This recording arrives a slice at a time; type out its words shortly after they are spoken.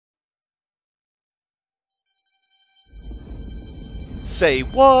Say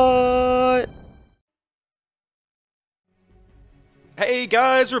what? Hey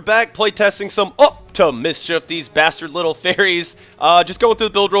guys, we're back playtesting some to Mischief, these bastard little fairies. Just going through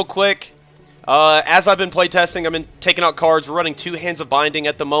the build real quick. As I've been playtesting, I've been taking out cards. We're running 2 Hands of Binding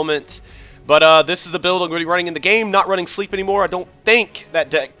at the moment. But this is the build I'm going to be running in the game, not running Sleep anymore. I don't think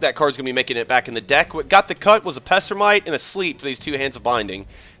that card's going to be making it back in the deck. What got the cut was a Pestermite and a Sleep for these 2 Hands of Binding.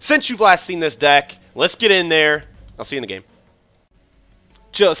 Since you've last seen this deck, let's get in there. I'll see you in the game.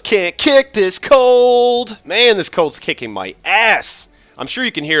 Just can't kick this cold. Man, this cold's kicking my ass. I'm sure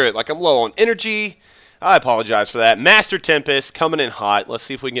you can hear it. Like, I'm low on energy. I apologize for that. Master Tempest coming in hot. Let's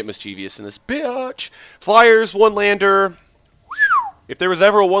see if we can get Mischievous in this bitch. Flyers, 1-lander. If there was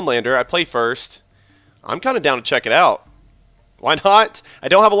ever a 1-lander, I'd play first. I'm kind of down to check it out. Why not? I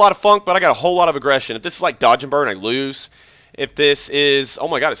don't have a lot of funk, but I got a whole lot of aggression. If this is like Dodge and Burn, I lose. If this is... Oh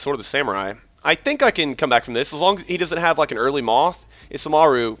my god, it's Sword of the Samurai. I think I can come back from this as long as he doesn't have like an early Moth.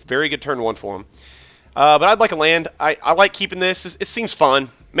 Isamaru, very good turn 1 for him. But I'd like a land. I like keeping this. It seems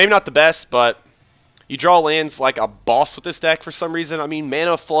fun. Maybe not the best, but you draw lands like a boss with this deck for some reason. I mean,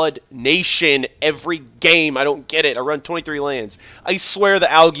 Mana Flood Nation every game. I don't get it. I run 23 lands. I swear the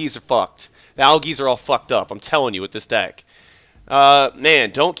Algies are fucked. The Algies are all fucked up. I'm telling you with this deck.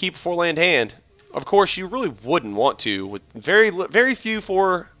 Man, don't keep a 4-land hand. Of course, you really wouldn't want to. With very few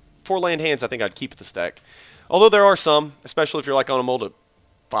 4-land hands, I think I'd keep with this deck. Although there are some, especially if you're like on a mold of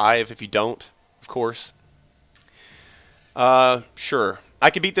 5, if you don't, of course. Sure. I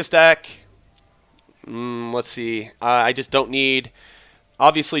could beat this deck. Let's see. I just don't need,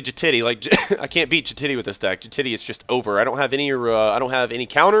 obviously, Jatiti. Like, I can't beat Jatiti with this deck. Jatiti is just over. I don't have any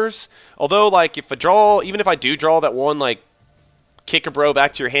counters. Although, like, if I draw, even if I do draw that one, like, kick a bro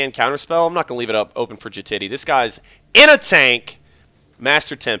back to your hand counterspell, I'm not going to leave it up open for Jatiti. This guy's in a tank.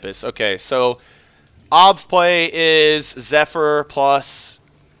 Master Tempest. Okay, so Ob's play is Zephyr plus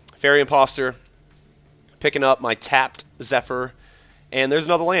Fairy Imposter. Picking up my tapped Zephyr. And there's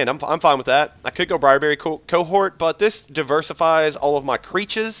another land. I'm fine with that. I could go Briarberry Cohort, but this diversifies all of my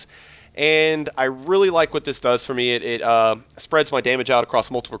creatures. And I really like what this does for me. It spreads my damage out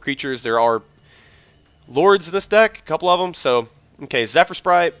across multiple creatures. There are Lords in this deck, a couple of them. So, okay, Zephyr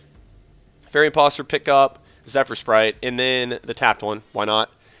Sprite, Fairy Imposter, pick up Zephyr Sprite, and then the tapped one. Why not?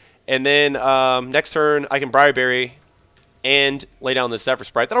 And then next turn, I can Briarberry and lay down this Zephyr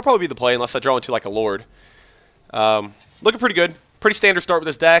Sprite. That'll probably be the play unless I draw into like a Lord. Looking pretty good. Pretty standard start with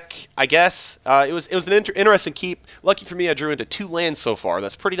this deck, I guess. It was an interesting keep. Lucky for me, I drew into 2 lands so far.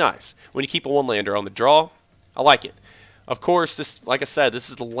 That's pretty nice. When you keep a 1-lander on the draw, I like it. Of course, this, like I said,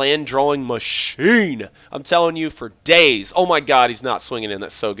 this is the land drawing machine. I'm telling you for days. Oh my god, he's not swinging in.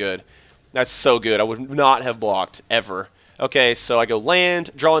 That's so good. That's so good. I would not have blocked ever. Okay, so I go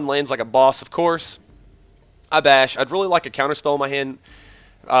land, drawing lands like a boss, of course. I bash. I'd really like a counterspell in my hand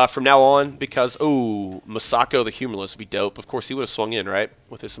from now on because, ooh, Masako the Humorless would be dope. Of course, he would have swung in, right,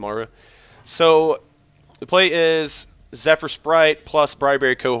 with Isamaru. So the play is Zephyr Sprite plus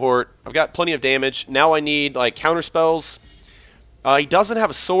Briarberry Cohort. I've got plenty of damage. Now I need, like, counterspells. He doesn't have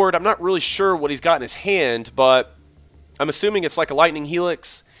a sword. I'm not really sure what he's got in his hand, but I'm assuming it's like a Lightning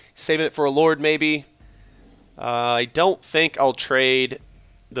Helix. Saving it for a Lord, maybe. I don't think I'll trade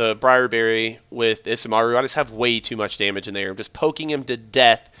the Briarberry with Isamaru. I just have way too much damage in there. I'm just poking him to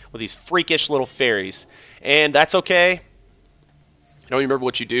death with these freakish little fairies. And that's okay. I don't remember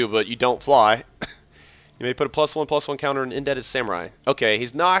what you do, but you don't fly. You may put a +1/+1 counter on Indebted Samurai. Okay,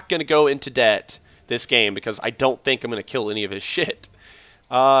 he's not going to go into debt this game because I don't think I'm going to kill any of his shit.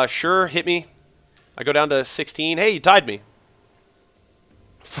 Sure, hit me. I go down to 16. Hey, you tied me.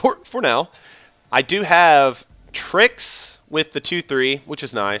 For now. I do have tricks with the 2/3, which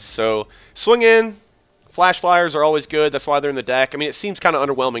is nice. So swing in, flash flyers are always good. That's why they're in the deck. I mean, it seems kind of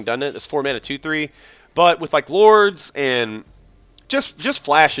underwhelming, doesn't it? This 4-mana 2/3, but with like Lords and just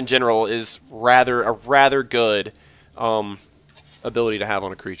flash in general is a rather good ability to have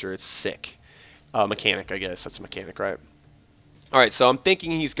on a creature. It's sick. Mechanic, I guess that's a mechanic, right? All right, so I'm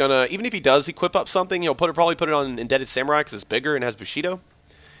thinking he's gonna, even if he does equip up something, he'll probably put it on Indebted Samurai because it's bigger and has Bushido.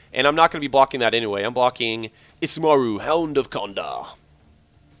 And I'm not going to be blocking that anyway. I'm blocking Isamaru, Hound of Konda.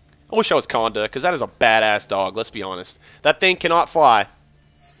 I wish I was Konda, because that is a badass dog, let's be honest. That thing cannot fly.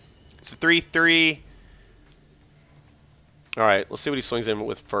 It's a 3/3. Alright, let's see what he swings in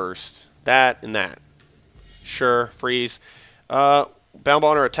with first. That and that. Sure, freeze. Bound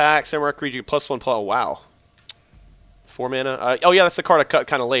Bonner attack, Samurai creature, +1/+. Oh, wow. 4 mana. Oh, yeah, that's the card I cut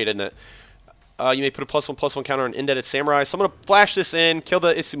kind of late, isn't it? You may put a +1/+1 counter on Indebted Samurai. So I'm going to flash this in, kill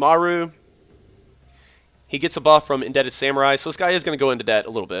the Isamaru. He gets a buff from Indebted Samurai, so this guy is going to go into debt a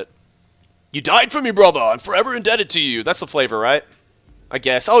little bit. You died for me, brother. I'm forever indebted to you. That's the flavor, right? I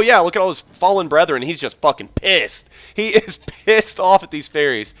guess. Oh, yeah, look at all his fallen brethren. He's just fucking pissed. He is pissed off at these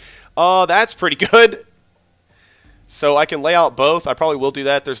fairies. Oh, that's pretty good. So I can lay out both. I probably will do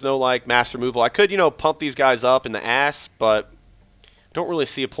that. There's no, like, mass removal. I could, you know, pump these guys up in the ass, but don't really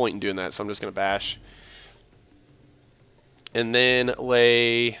see a point in doing that, so I'm just going to bash. And then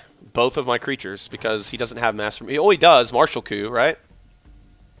lay both of my creatures, because he doesn't have mass removal. Oh, he does. Martial Coup, right?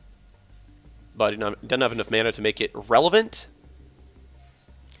 But he doesn't have enough mana to make it relevant.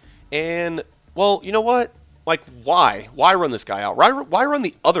 And, well, you know what? Like, why? Why run this guy out? Why run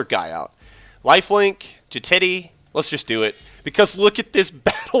the other guy out? Lifelink, Jatiti. Let's just do it. Because look at this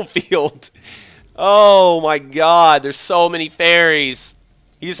battlefield. Oh my god, there's so many fairies.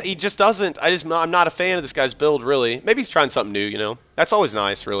 He just doesn't. I'm not a fan of this guy's build, really. Maybe he's trying something new, you know. That's always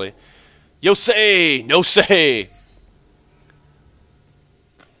nice, really. Yo say, no say.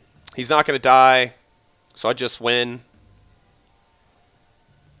 He's not going to die, so I just win.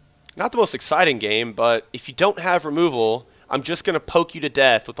 Not the most exciting game, but if you don't have removal, I'm just going to poke you to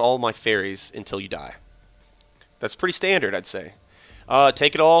death with all my fairies until you die. That's pretty standard, I'd say.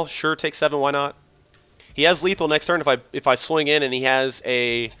 Take it all. Sure, take 7. Why not? He has lethal next turn if I swing in and he has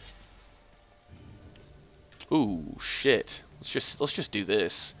a... Ooh, shit. Let's just do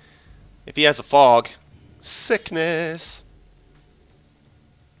this. If he has a fog, sickness.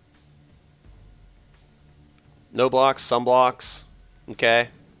 No blocks, some blocks. Okay.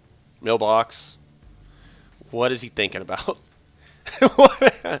 No blocks. What is he thinking about?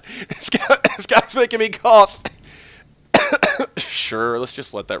 This guy's making me cough. Sure, let's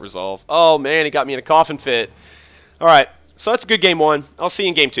just let that resolve. Oh, man, he got me in a coughing fit. All right, so that's a good game 1. I'll see you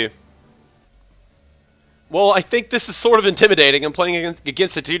in game 2. Well, I think this is sort of intimidating. I'm playing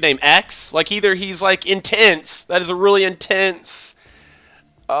against a dude named X. Like, either he's, like, intense. That is a really intense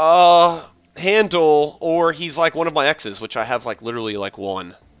handle, or he's, like, one of my X's, which I have, like, literally, like,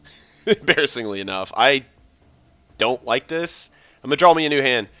 1. Embarrassingly enough. I don't like this. I'm going to draw me a new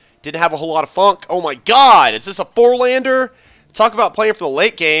hand. Didn't have a whole lot of funk. Oh my god, is this a 4-lander? Talk about playing for the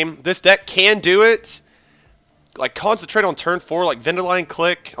late game. This deck can do it. Like, concentrate on turn 4, like Vendilion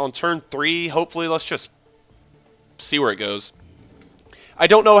Click on turn 3. Hopefully, let's just see where it goes. I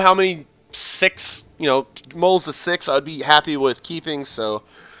don't know how many 6, you know, moles of 6 I would be happy with keeping, so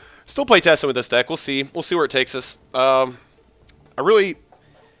still play testing with this deck. We'll see. We'll see where it takes us. I really...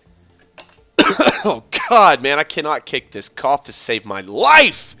 Oh god, man, I cannot kick this cough to save my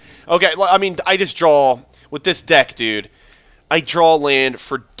life! Okay, well, I mean, I just draw... With this deck, dude, I draw land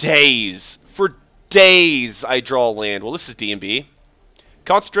for days. For days, I draw land. Well, this is D&B.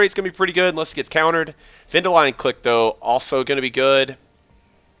 Concentrate's going to be pretty good unless it gets countered. Vendilion Click, though, also going to be good.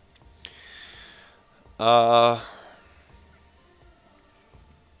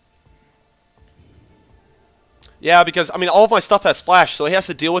 Yeah, because, I mean, all of my stuff has flash, so he has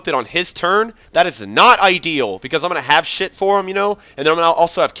to deal with it on his turn. That is not ideal, because I'm going to have shit for him, you know? And then I'm going to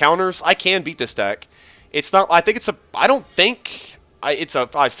also have counters. I can beat this deck. It's not, I think it's a, I don't think,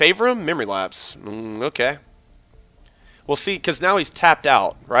 I favor him. Memory Lapse. Okay. We'll see, because now he's tapped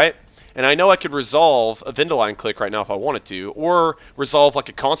out, right? And I know I could resolve a Vendilion Click right now if I wanted to, or resolve like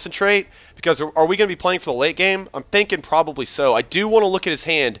a Concentrate, because are we going to be playing for the late game? I'm thinking probably so. I do want to look at his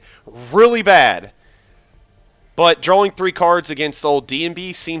hand really bad. But drawing 3 cards against old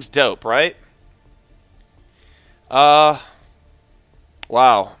D&B seems dope, right? Wow.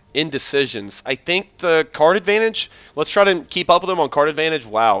 Indecisions. I think the card advantage, let's try to keep up with him on card advantage.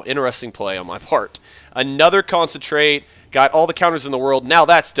 Wow, interesting play on my part. Another Concentrate, got all the counters in the world. Now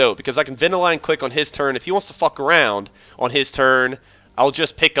that's dope, because I can Vendilion Click on his turn. If he wants to fuck around on his turn, I'll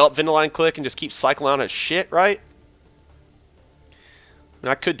just pick up Vendilion Click and just keep cycling out his shit, right? And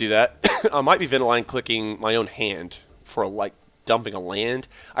I could do that. I might be Vendilion Clicking my own hand for, like, dumping a land.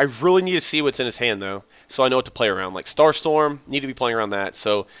 I really need to see what's in his hand, though, so I know what to play around. Like, Starstorm, need to be playing around that.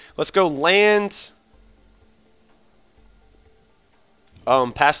 So, let's go land.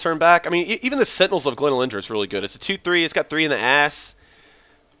 Pass turn back. I mean, even the Sentinels of Glenelindra is really good. It's a 2/3. It's got 3 in the ass.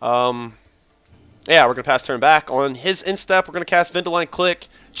 Yeah, we're going to pass turn back. On his instep, we're going to cast Vendilion Click,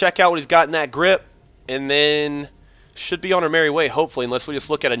 check out what he's got in that grip, and then... should be on our merry way, hopefully, unless we just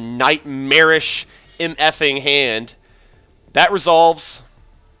look at a nightmarish MFing hand. That resolves.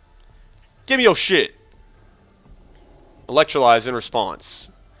 Give me your shit. Electrolyze in response.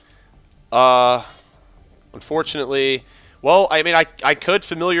 Unfortunately, well, I mean, I could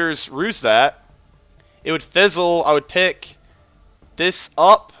Familiar's Ruse that. It would fizzle. I would pick this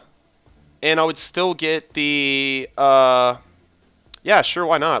up, and I would still get the, yeah, sure,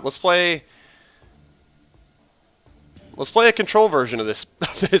 why not? Let's play a control version of this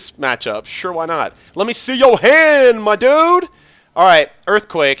matchup. Sure, why not? Let me see your hand, my dude. All right,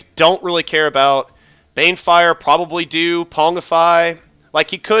 Earthquake, don't really care about. Banefire, probably do. Pongify.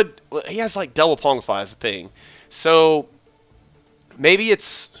 Like, he has, like, double Pongify as a thing. So, maybe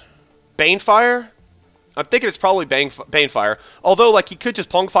it's Banefire? I'm thinking it's probably Banefire. Although, like, he could just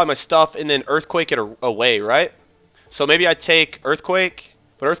Pongify my stuff and then Earthquake it away, right? So maybe I take Earthquake,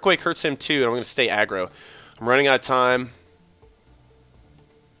 but Earthquake hurts him too, and I'm going to stay aggro. I'm running out of time.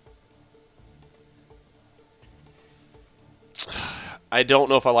 I don't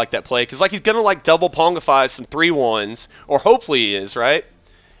know if I like that play, because like he's going to like double Pongify some 3/1s, or hopefully he is, right?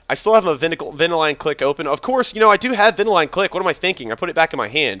 I still have a Ventiline Click open. Of course, you know, I do have Ventiline Click. What am I thinking? I put it back in my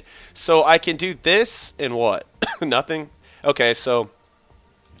hand. So I can do this and what? Nothing? Okay, so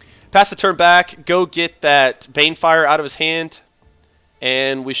pass the turn back. Go get that Banefire out of his hand.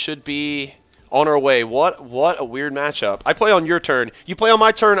 And we should be on our way. What a weird matchup. I play on your turn. You play on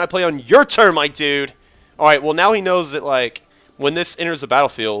my turn. I play on your turn, my dude. All right, well, now he knows that, like, when this enters the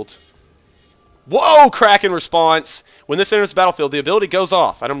battlefield... Whoa, Kraken response. When this enters the battlefield, the ability goes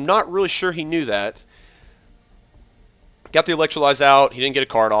off. And I'm not really sure he knew that. Got the Electrolyze out. He didn't get a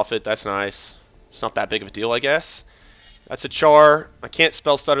card off it. That's nice. It's not that big of a deal, I guess. That's a char. I can't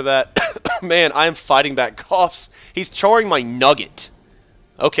spell stutter that. Man, I am fighting back coughs. He's charring my Nugget.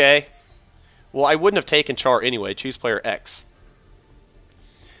 Okay. Well, I wouldn't have taken char anyway. Choose player X.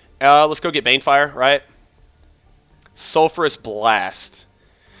 Let's go get Banefire, right? Sulfurous Blast.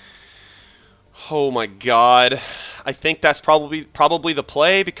 Oh my god. I think that's probably the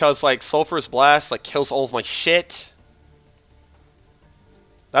play, because like Sulfurous Blast like kills all of my shit.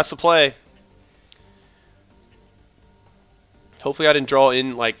 That's the play. Hopefully I didn't draw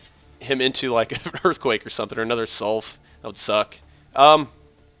in like him into like an Earthquake or something, or another Sulf. That would suck.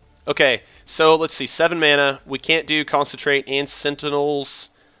 Okay, so let's see. 7 mana. We can't do Concentrate and Sentinels.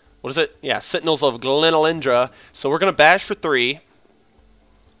 What is it? Yeah, Sentinels of Glenalindra. So we're gonna bash for 3.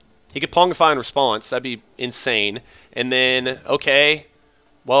 He could Pongify in response. That'd be insane. And then, okay,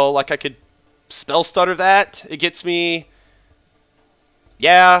 well, like I could spell stutter that. It gets me,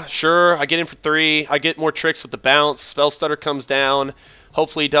 yeah, sure. I get in for 3. I get more tricks with the bounce. Spell stutter comes down.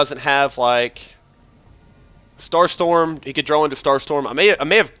 Hopefully he doesn't have, like, Starstorm. He could draw into Starstorm. I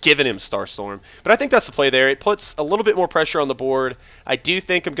may have given him Starstorm, but I think that's the play there. It puts a little bit more pressure on the board. I do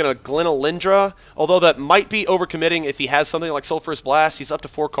think I'm going to Glenalindra, although that might be overcommitting if he has something like Sulfurous Blast. He's up to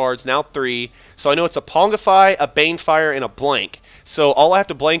 4 cards, now 3. So I know it's a Pongify, a Banefire, and a blank. So all I have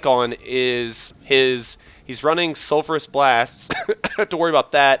to blank on is he's running Sulfurous Blasts. I don't have to worry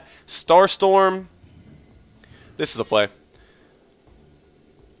about that. Starstorm. This is a play.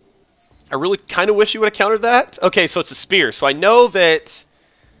 I really kind of wish you would have countered that. Okay, so it's a Spear. So I know that...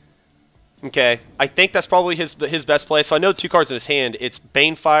 Okay, I think that's probably his best play. So I know the 2 cards in his hand. It's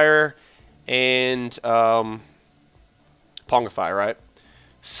Banefire and Pongify, right?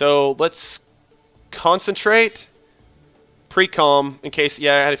 So let's concentrate. Pre-com, in case...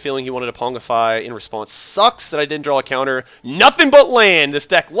 Yeah, I had a feeling he wanted to Pongify in response. Sucks that I didn't draw a counter. Nothing but land. This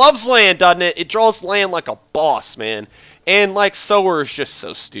deck loves land, doesn't it? It draws land like a boss, man. And, like, Sower is just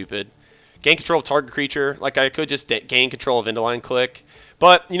so stupid. Gain control of target creature. Like, I could just gain control of Ventiline Click.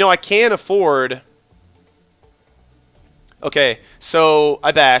 But, you know, I can afford... Okay, so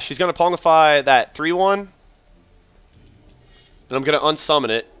I bash. He's going to Pongify that 3/1. And I'm going to unsummon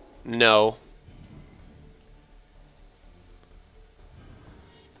it. No.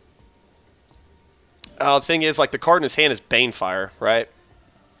 The thing is, like, the card in his hand is Banefire, right?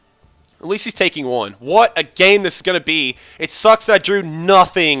 At least he's taking 1. What a game this is going to be. It sucks that I drew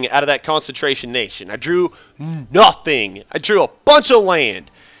nothing out of that Concentration Nation. I drew nothing. I drew a bunch of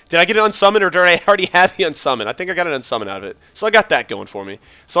land. Did I get an unsummon, or did I already have the unsummon? I think I got an unsummon out of it. So I got that going for me.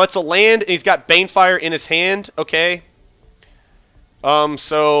 So it's a land, and he's got Banefire in his hand. Okay.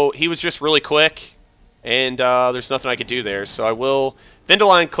 So he was just really quick, and there's nothing I could do there. So I will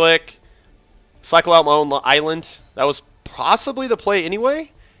Ventiline Click, cycle out my own island. That was possibly the play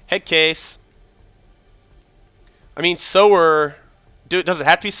anyway. Head case. I mean, Sower. Dude, does it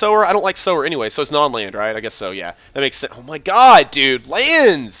have to be Sower? I don't like Sower anyway, so it's non-land, right? I guess so, yeah. That makes sense. Oh my god, dude.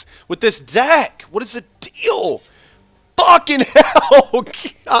 Lands with this deck. What is the deal? Fucking hell.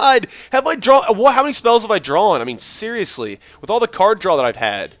 God. Have I drawn... How many spells have I drawn? I mean, seriously. With all the card draw that I've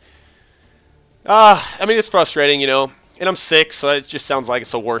had. I mean, it's frustrating, you know. And I'm sick, so it just sounds like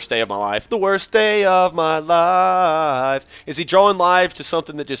it's the worst day of my life. The worst day of my life. Is he drawing live to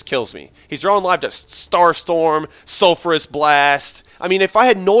something that just kills me? He's drawing live to Starstorm, Sulfurous Blast. I mean, if I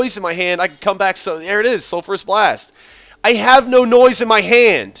had noise in my hand, I could come back. So there it is, Sulfurous Blast. I have no noise in my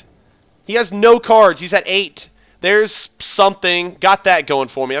hand. He has no cards. He's at 8. There's something. Got that going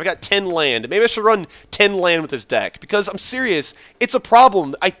for me. I've got 10 land. Maybe I should run 10 land with this deck. Because I'm serious. It's a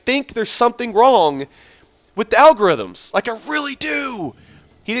problem. I think there's something wrong with the algorithms. Like, I really do.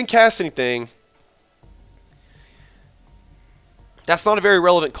 He didn't cast anything. That's not a very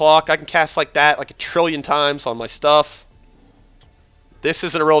relevant clock. I can cast like that like a trillion times on my stuff. This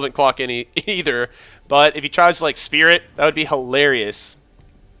isn't a relevant clock either. But if he tries to like spear it, that would be hilarious.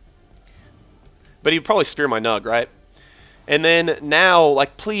 But he'd probably spear my Nug, right? And then now,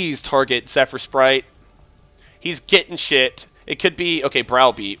 like, please target Zephyr Sprite. He's getting shit. It could be, okay,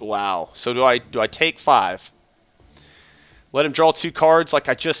 Browbeat. Wow. So do I take 5? Let him draw 2 cards? Like,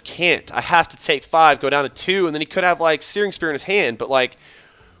 I just can't. I have to take 5, go down to 2, and then he could have, like, Searing Spear in his hand. But, like,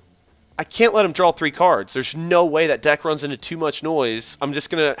 I can't let him draw 3 cards. There's no way that deck runs into too much noise. I'm just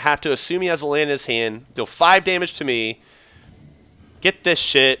going to have to assume he has a land in his hand, deal 5 damage to me, get this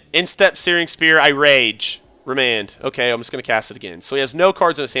shit, instep Searing Spear, I rage. Remand. Okay, I'm just going to cast it again. So he has no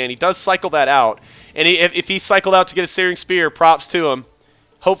cards in his hand. He does cycle that out. And if he cycled out to get a Searing Spear, props to him.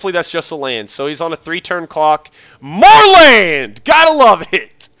 Hopefully that's just a land. So he's on a 3-turn clock. More land! Gotta love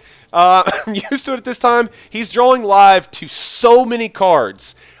it! I'm used to it at this time. He's drawing live to so many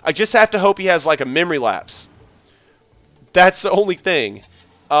cards. I just have to hope he has like a memory lapse. That's the only thing.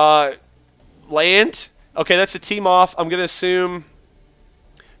 Land? Okay, that's the team off. I'm going to assume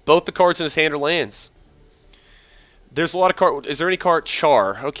both the cards in his hand are lands. There's a lot of cards. Is there any card?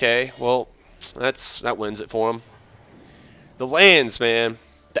 Char. Okay, well, that wins it for him. The lands, man.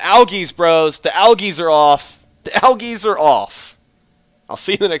 The algaes, bros. The algaes are off. The algaes are off. I'll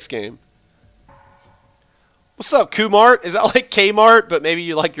see you in the next game. What's up, Kumart? Is that like Kmart, but maybe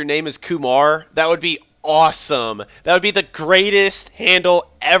you like your name is Kumar? That would be awesome. That would be the greatest handle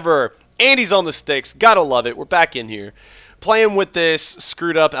ever. And he's on the sticks. Gotta love it. We're back in here. Playing with this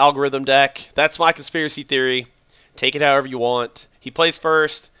screwed up algorithm deck. That's my conspiracy theory. Take it however you want. He plays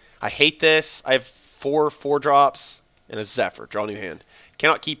first. I hate this. I have 4 4-drops and a Zephyr. Draw a new hand.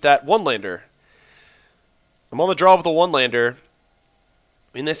 Cannot keep that. 1-lander. I'm on the draw with a 1-lander.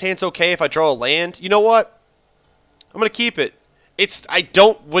 I mean, this hand's okay if I draw a land. You know what? I'm going to keep it. I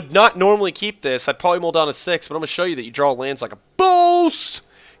would not normally keep this. I'd probably mull down a 6, but I'm going to show you that you draw lands like a boss.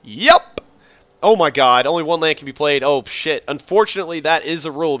 Yep. Oh my god. Only 1 land can be played. Oh shit. Unfortunately, that is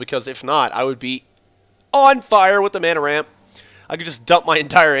a rule because if not, I would be on fire with the mana ramp. I could just dump my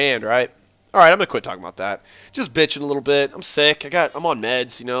entire hand, right? Alright, I'm going to quit talking about that. Just bitching a little bit. I'm sick. I'm on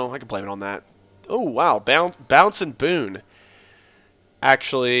meds, you know. I can blame it on that. Oh, wow. Bounce and Boon.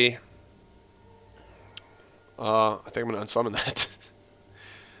 Actually, I think I'm going to unsummon that.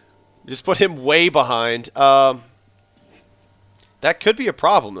 Just put him way behind. That could be a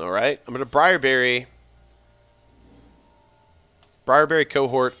problem, though, right? I'm going to Briarberry. Briarberry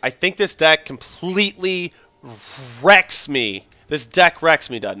Cohort. I think this deck completely wrecks me. This deck wrecks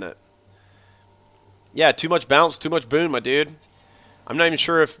me, doesn't it? Yeah, too much bounce, too much boon, my dude. I'm not even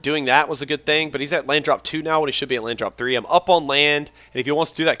sure if doing that was a good thing, but he's at land drop 2 now when he should be at land drop 3. I'm up on land, and if he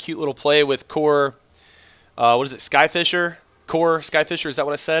wants to do that cute little play with core, what is it, Skyfisher? Core Skyfisher, is that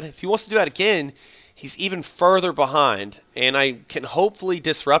what I said? If he wants to do that again, he's even further behind, and I can hopefully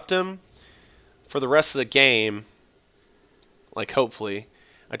disrupt him for the rest of the game. Like, hopefully.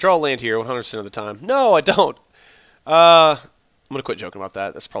 I draw a land here 100% of the time. No, I don't. I'm going to quit joking about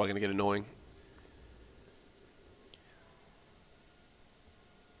that. That's probably going to get annoying.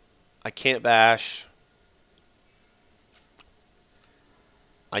 I can't bash.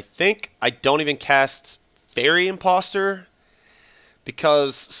 I think I don't even cast Fairy Imposter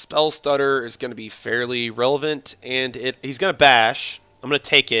because Spell Stutter is going to be fairly relevant, and he's going to bash. I'm going to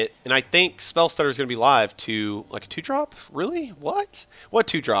take it, and I think Spell Stutter is going to be live to like a 2-drop. Really? What? What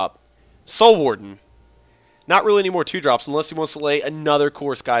 2-drop? Soul Warden. Not really any more 2-drops unless he wants to lay another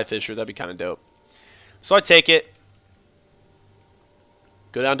core Skyfisher. That'd be kind of dope. So I take it.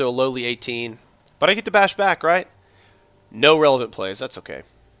 Go down to a lowly 18. But I get to bash back, right? No relevant plays. That's okay.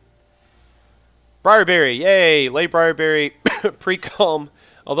 Briarberry. Yay. Lay Briarberry. Pre-com.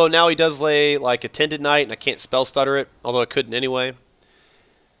 Although now he does lay like a Tended Knight, and I can't Spell Stutter it. Although I couldn't anyway.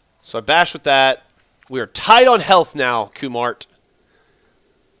 So I bash with that. We are tied on health now, Kumart.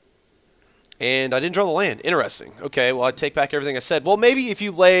 And I didn't draw the land. Interesting. Okay, well, I take back everything I said. Well, maybe if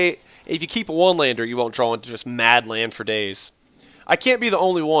you keep a 1-lander, you won't draw into just mad land for days. I can't be the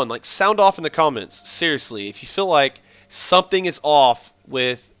only one. Like, sound off in the comments. Seriously, if you feel like something is off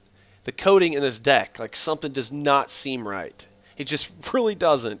with the coding in this deck, like something does not seem right. It just really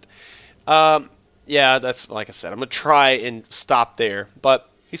doesn't. Yeah, that's like I said. I'm going to try and stop there. But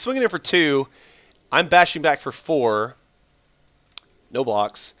he's swinging in for 2. I'm bashing back for 4. No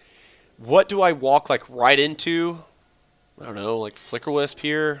blocks. What do I walk like right into? I don't know, like Flicker Wisp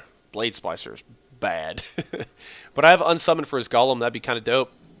here. Blade Splicer's bad. But I have Unsummon for his Golem. That'd be kind of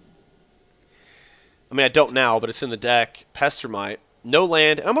dope. I mean, I don't now, but it's in the deck. Pestermite. No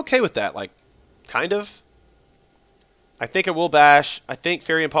land. And I'm okay with that, like, kind of. I think I will bash. I think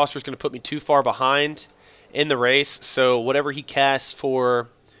Fairy Imposter is going to put me too far behind in the race. So whatever he casts for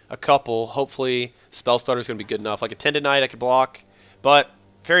a couple, hopefully Spell Starter is going to be good enough. Like a Tendonite I could block. But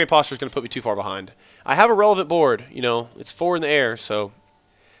Fairy Imposter is going to put me too far behind. I have a relevant board. You know, it's 4 in the air, so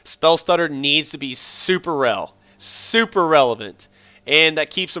Spell Stutter needs to be super relevant. And that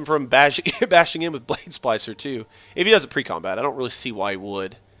keeps him from bashing in with Blade Splicer, too. If he does it pre-combat, I don't really see why he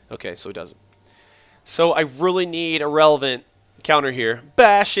would. Okay, so he doesn't. So I really need a relevant counter here.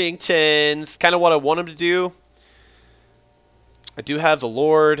 Bashington's kind of what I want him to do. I do have the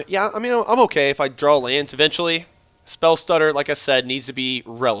Lord. Yeah, I mean, I'm okay if I draw lands eventually. Spell Stutter, like I said, needs to be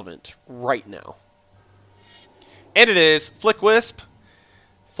relevant right now. And it is. Flick Wisp.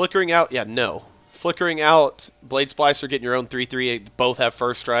 Flickering out. Yeah, no. Flickering out, Blade Splicer, getting your own 3/3. Both have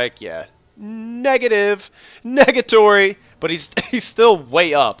first strike. Yeah. Negative. Negatory. But he's still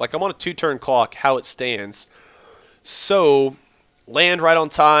way up. Like, I'm on a 2-turn clock, how it stands. So, land right on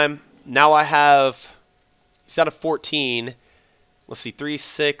time. Now I have, he's out of 14. Let's see, 3,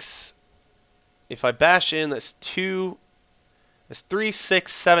 6. If I bash in, that's 2. That's 3,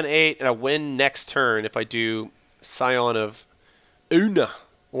 6, 7, 8. And I win next turn if I do Scion of Una.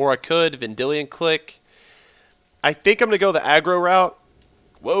 Or I could Vendilion Click. I think I'm going to go the aggro route.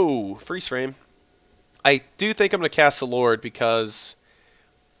 Whoa, freeze frame. I do think I'm going to cast the Lord because,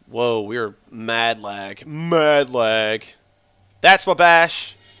 whoa, we're mad lag. Mad lag. That's my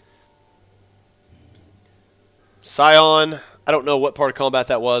bash. Scion. I don't know what part of combat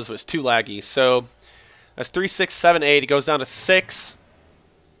that was, but it's too laggy. So that's 3, 6, 7, 8. He goes down to 6.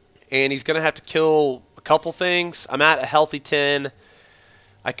 And he's going to have to kill a couple things. I'm at a healthy 10.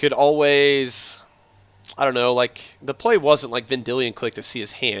 I could always, I don't know, like, the play wasn't like Vendilion Click to see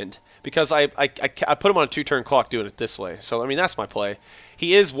his hand. Because I put him on a 2-turn clock doing it this way. So, I mean, that's my play.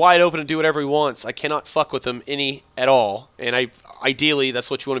 He is wide open to do whatever he wants. I cannot fuck with him any at all. And ideally, that's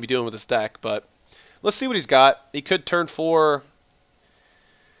what you want to be doing with this deck. But let's see what he's got. He could turn 4.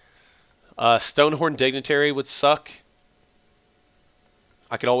 Stonehorn Dignitary would suck.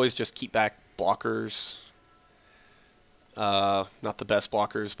 I could always just keep back blockers. Not the best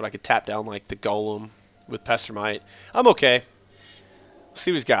blockers, but I could tap down like the Golem with Pestermite. I'm okay. Let's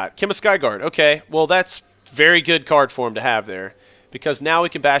see what he's got. Chemist Skyguard. Okay, well that's very good card for him to have there. Because now we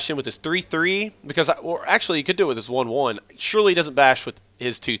can bash in with his 3/3. Because, or actually, he could do it with his 1/1. Surely he doesn't bash with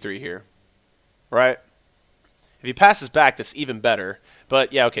his 2/3 here. Right? If he passes back, that's even better.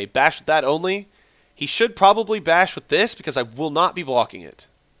 But yeah, okay, bash with that only. He should probably bash with this because I will not be blocking it.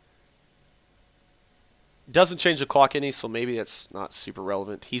 Doesn't change the clock any, so maybe that's not super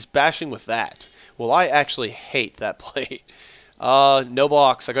relevant. He's bashing with that. Well, I actually hate that play. No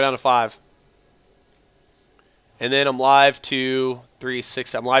blocks. I go down to 5. And then I'm live to 3,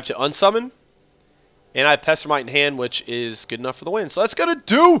 6. I'm live to Unsummon. And I have Pestermite in hand, which is good enough for the win. So that's going to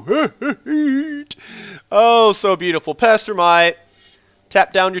do it. Oh, so beautiful. Pestermite.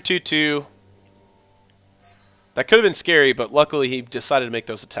 Tap down your 2/2. That could have been scary, but luckily he decided to make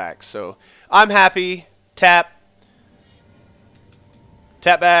those attacks. So I'm happy. Tap.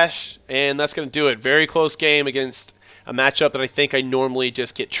 Tap bash. And that's going to do it. Very close game against a matchup that I think I normally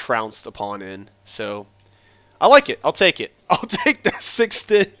just get trounced upon in. So I like it. I'll take it. I'll take the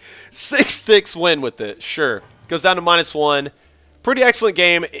 6-6 win with it. Sure. Goes down to -1. Pretty excellent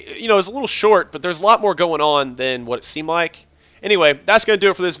game. You know, it's a little short, but there's a lot more going on than what it seemed like. Anyway, that's going to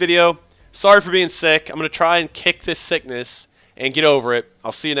do it for this video. Sorry for being sick. I'm going to try and kick this sickness and get over it.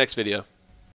 I'll see you next video.